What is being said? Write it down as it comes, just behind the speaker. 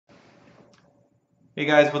Hey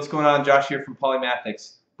guys, what's going on? Josh here from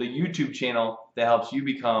Polymathics, the YouTube channel that helps you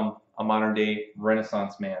become a modern day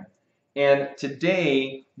Renaissance man. And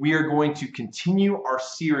today we are going to continue our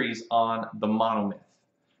series on the Monomyth,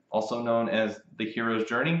 also known as the hero's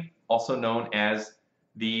journey, also known as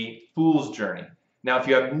the fool's journey. Now, if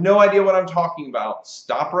you have no idea what I'm talking about,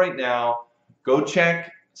 stop right now, go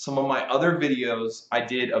check some of my other videos. I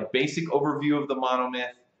did a basic overview of the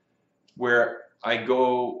Monomyth where I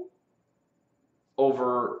go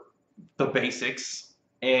over the basics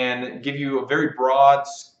and give you a very broad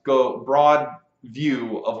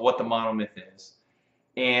view of what the monomyth is.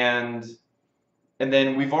 And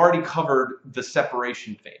then we've already covered the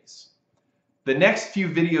separation phase. The next few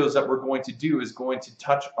videos that we're going to do is going to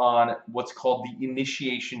touch on what's called the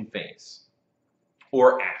initiation phase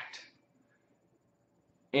or act.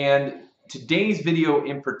 And today's video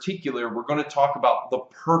in particular, we're going to talk about the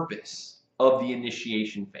purpose of the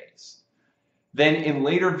initiation phase. Then in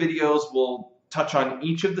later videos, we'll touch on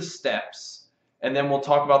each of the steps, and then we'll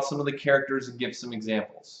talk about some of the characters and give some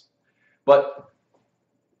examples. But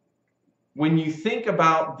when you think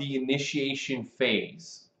about the initiation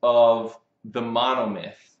phase of the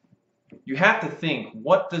monomyth, you have to think,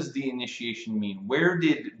 what does the initiation mean? Where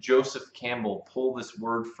did Joseph Campbell pull this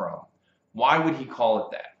word from? Why would he call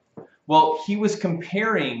it that? Well, he was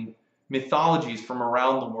comparing mythologies from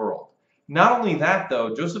around the world. Not only that,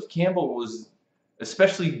 though, Joseph Campbell was,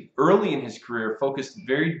 especially early in his career, focused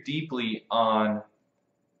very deeply on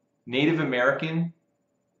Native American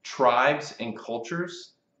tribes and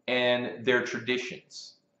cultures and their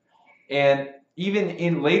traditions. And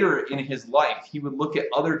even later in his life, he would look at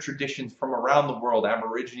other traditions from around the world,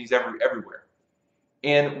 Aborigines everywhere.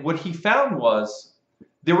 And what he found was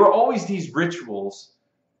there were always these rituals,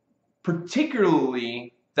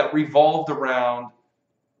 particularly that revolved around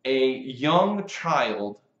a young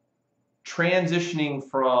child transitioning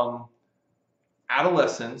from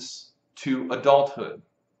adolescence to adulthood.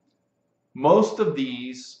 Most of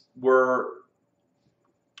these were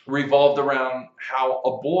revolved around how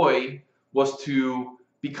a boy was to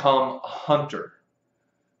become a hunter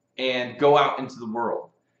and go out into the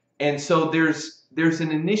world. And so there's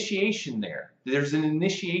an initiation there. There's an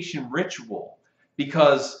initiation ritual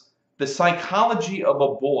because the psychology of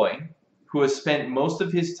a boy who has spent most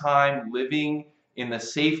of his time living in the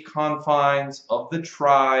safe confines of the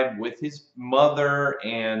tribe with his mother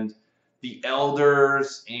and the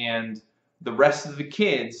elders and the rest of the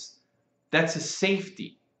kids, that's a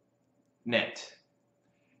safety net.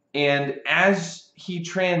 And as he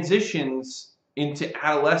transitions into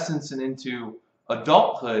adolescence and into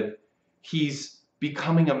adulthood, he's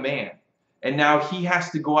becoming a man. And now he has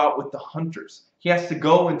to go out with the hunters. He has to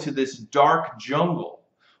go into this dark jungle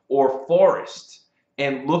or forest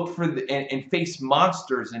and look for and face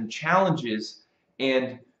monsters and challenges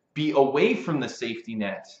and be away from the safety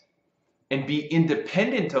net and be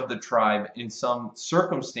independent of the tribe in some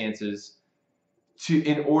circumstances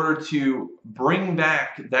in order to bring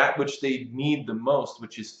back that which they need the most,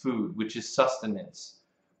 which is food, which is sustenance,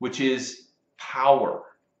 which is power.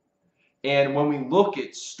 And when we look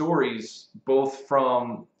at stories both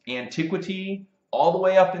from antiquity all the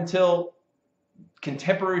way up until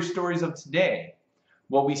contemporary stories of today,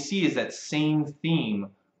 what we see is that same theme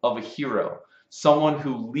of a hero. Someone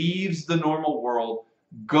who leaves the normal world,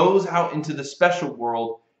 goes out into the special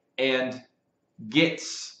world, and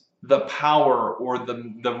gets the power or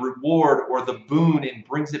the reward or the boon and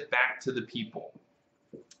brings it back to the people.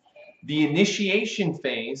 The initiation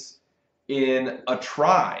phase in a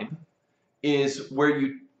tribe is where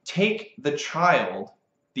you take the child,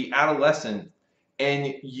 the adolescent,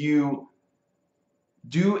 and you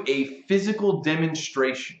do a physical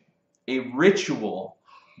demonstration, a ritual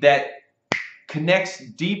that connects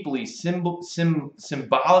deeply,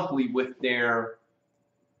 symbolically with their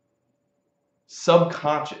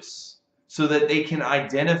subconscious so that they can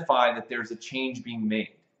identify that there's a change being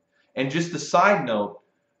made. And just a side note,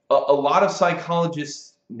 a lot of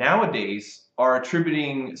psychologists nowadays are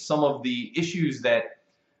attributing some of the issues that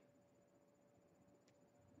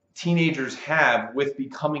teenagers have with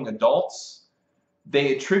becoming adults.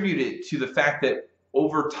 They attribute it to the fact that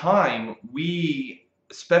over time, we,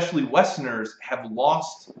 especially Westerners, have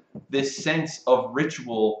lost this sense of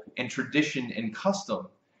ritual and tradition and custom.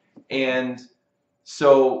 And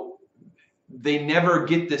so they never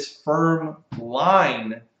get this firm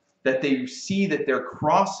line that they see that they're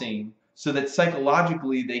crossing so that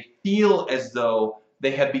psychologically they feel as though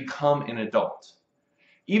they have become an adult.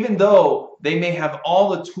 Even though they may have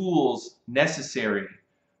all the tools necessary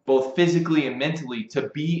both physically and mentally, to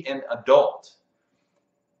be an adult.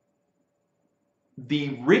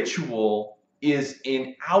 The ritual is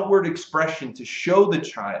an outward expression to show the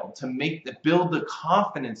child, to build the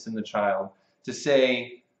confidence in the child, to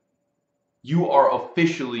say, you are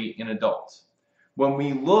officially an adult. When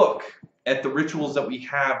we look at the rituals that we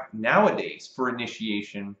have nowadays for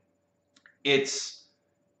initiation, it's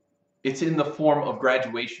in the form of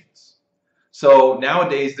graduations. So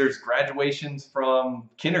nowadays there's graduations from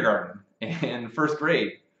kindergarten and first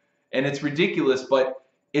grade, and it's ridiculous, but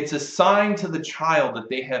it's a sign to the child that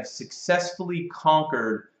they have successfully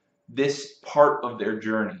conquered this part of their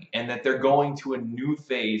journey and that they're going to a new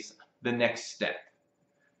phase, the next step.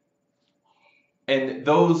 And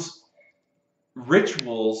those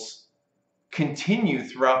rituals continue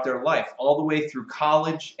throughout their life, all the way through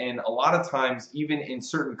college, and a lot of times even in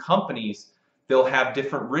certain companies they'll have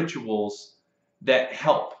different rituals that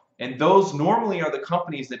help. And those normally are the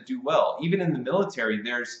companies that do well. Even in the military,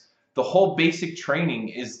 there's the whole basic training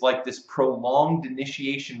is like this prolonged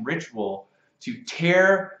initiation ritual to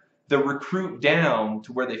tear the recruit down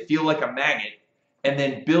to where they feel like a maggot and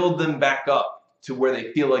then build them back up to where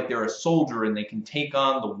they feel like they're a soldier and they can take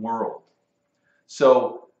on the world.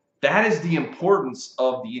 So that is the importance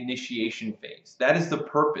of the initiation phase. That is the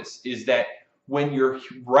purpose, is that when you're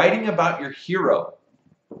writing about your hero,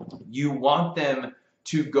 you want them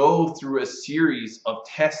to go through a series of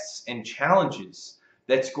tests and challenges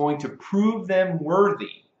that's going to prove them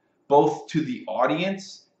worthy, both to the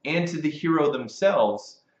audience and to the hero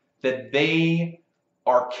themselves, that they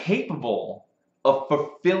are capable of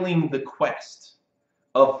fulfilling the quest,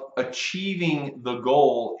 of achieving the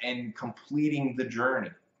goal and completing the journey.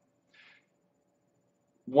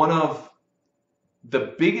 One of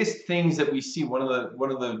the biggest things that we see, one of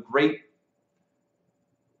the great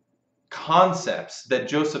concepts that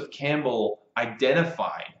Joseph Campbell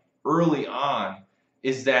identified early on,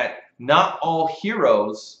 is that not all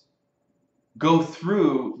heroes go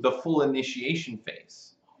through the full initiation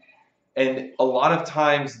phase. And a lot of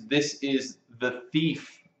times this is the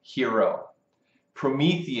thief hero.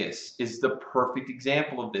 Prometheus is the perfect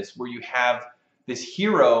example of this, where you have this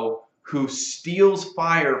hero who steals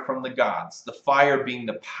fire from the gods, the fire being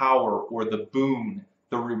the power or the boon,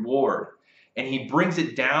 the reward, and he brings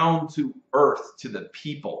it down to earth, to the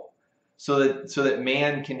people, so that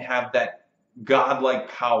man can have that godlike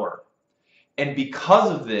power. And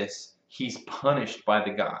because of this, he's punished by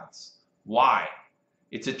the gods. Why?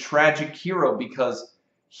 It's a tragic hero because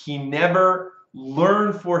he never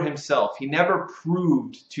learned for himself. He never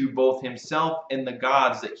proved to both himself and the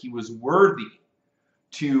gods that he was worthy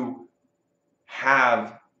to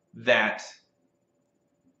have that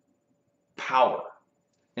power.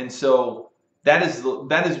 And so that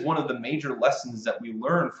is one of the major lessons that we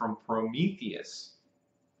learn from Prometheus.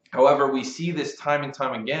 However, we see this time and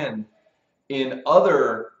time again in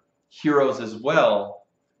other heroes as well,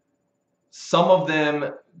 some of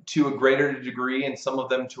them to a greater degree and some of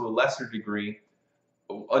them to a lesser degree.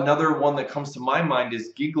 Another one that comes to my mind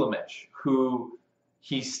is Gilgamesh, who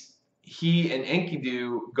he and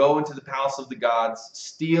Enkidu go into the palace of the gods,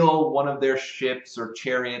 steal one of their ships or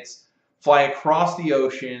chariots, fly across the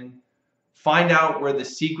ocean, find out where the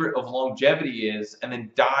secret of longevity is, and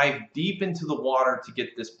then dive deep into the water to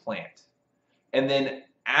get this plant. And then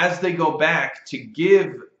as they go back to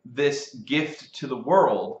give this gift to the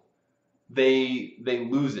world, they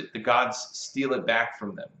lose it. The gods steal it back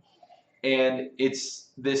from them. And it's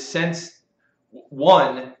this sense,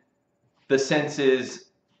 one, the sense is,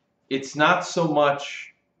 it's not so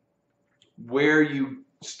much where you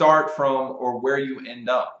start from or where you end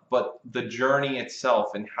up, but the journey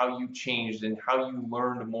itself and how you changed and how you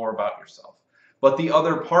learned more about yourself. But the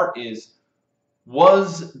other part is,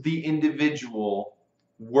 was the individual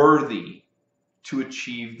worthy to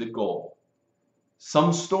achieve the goal?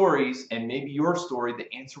 Some stories, and maybe your story,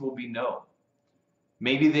 the answer will be no.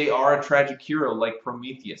 Maybe they are a tragic hero like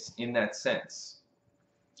Prometheus in that sense.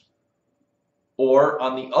 Or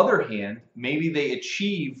on the other hand, maybe they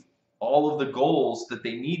achieve all of the goals that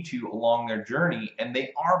they need to along their journey and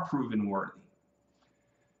they are proven worthy.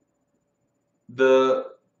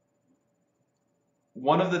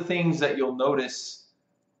 One of the things that you'll notice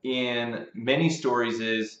in many stories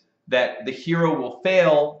is that the hero will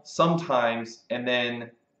fail sometimes and then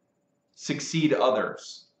succeed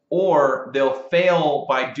others. Or they'll fail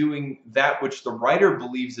by doing that which the writer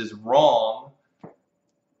believes is wrong,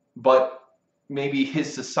 but maybe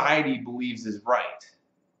his society believes is right,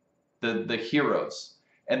 the heroes.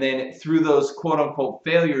 And then through those quote-unquote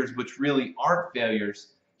failures, which really aren't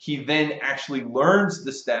failures, he then actually learns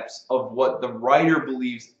the steps of what the writer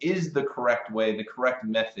believes is the correct way, the correct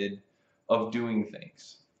method of doing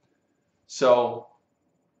things. So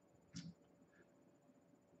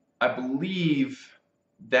I believe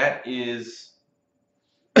that is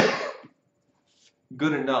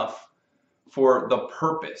good enough for the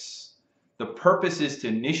purpose. The purpose is to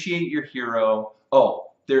initiate your hero.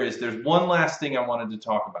 Oh, there's one last thing I wanted to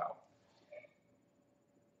talk about.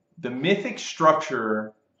 The mythic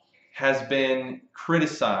structure has been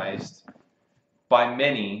criticized by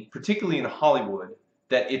many, particularly in Hollywood,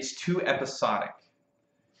 that it's too episodic.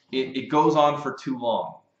 It goes on for too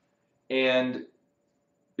long. And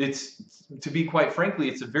it's, to be quite frankly,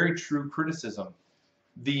 it's a very true criticism.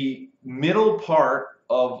 The middle part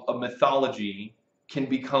of a mythology can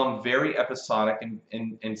become very episodic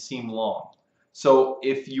and seem long. So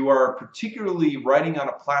if you are particularly writing on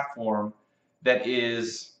a platform that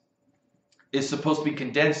is supposed to be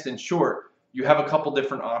condensed and short, you have a couple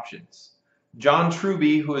different options. John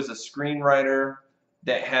Truby, who is a screenwriter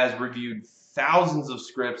that has reviewed thousands of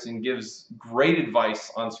scripts and gives great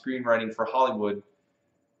advice on screenwriting for Hollywood,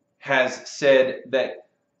 has said that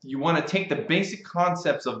you want to take the basic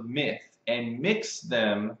concepts of myth and mix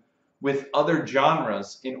them with other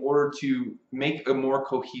genres in order to make a more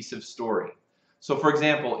cohesive story. So for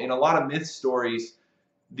example, in a lot of myth stories,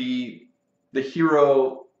 the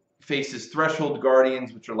hero faces threshold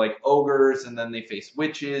guardians, which are like ogres, and then they face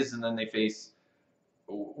witches, and then they face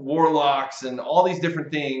warlocks, and all these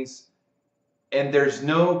different things, and there's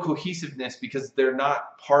no cohesiveness because they're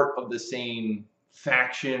not part of the same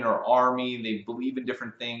faction or army. They believe in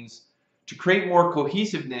different things. To create more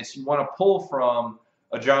cohesiveness, you want to pull from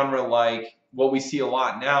a genre like what we see a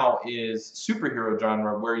lot now is superhero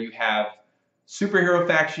genre, where you have superhero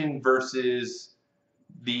faction versus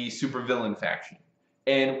the supervillain faction.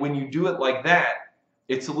 And when you do it like that,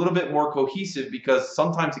 it's a little bit more cohesive because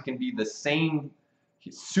sometimes it can be the same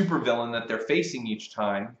supervillain that they're facing each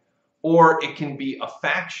time, or it can be a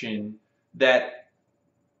faction that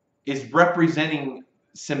is representing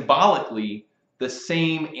symbolically the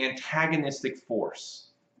same antagonistic force.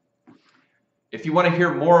 If you want to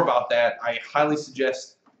hear more about that, I highly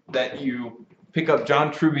suggest that you pick up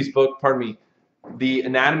John Truby's book, The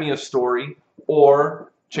Anatomy of Story,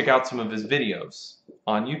 or check out some of his videos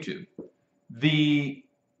on YouTube.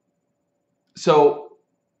 So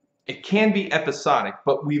it can be episodic,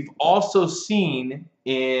 but we've also seen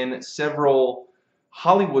in several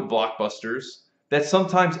Hollywood blockbusters that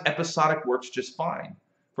sometimes episodic works just fine.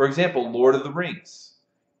 For example, Lord of the Rings,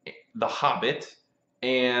 The Hobbit,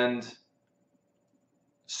 and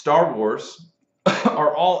Star Wars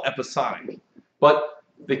are all episodic. But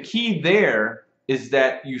the key there is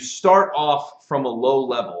that you start off from a low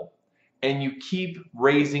level and you keep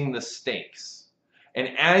raising the stakes. And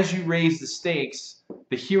as you raise the stakes,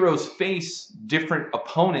 the heroes face different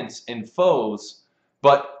opponents and foes,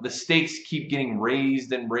 but the stakes keep getting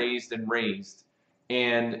raised and raised and raised.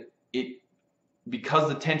 And because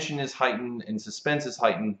the tension is heightened and suspense is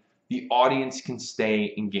heightened, the audience can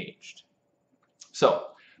stay engaged. So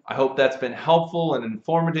I hope that's been helpful and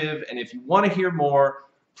informative. And if you want to hear more,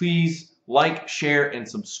 please like, share, and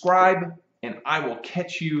subscribe. And I will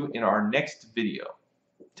catch you in our next video.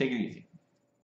 Take it easy.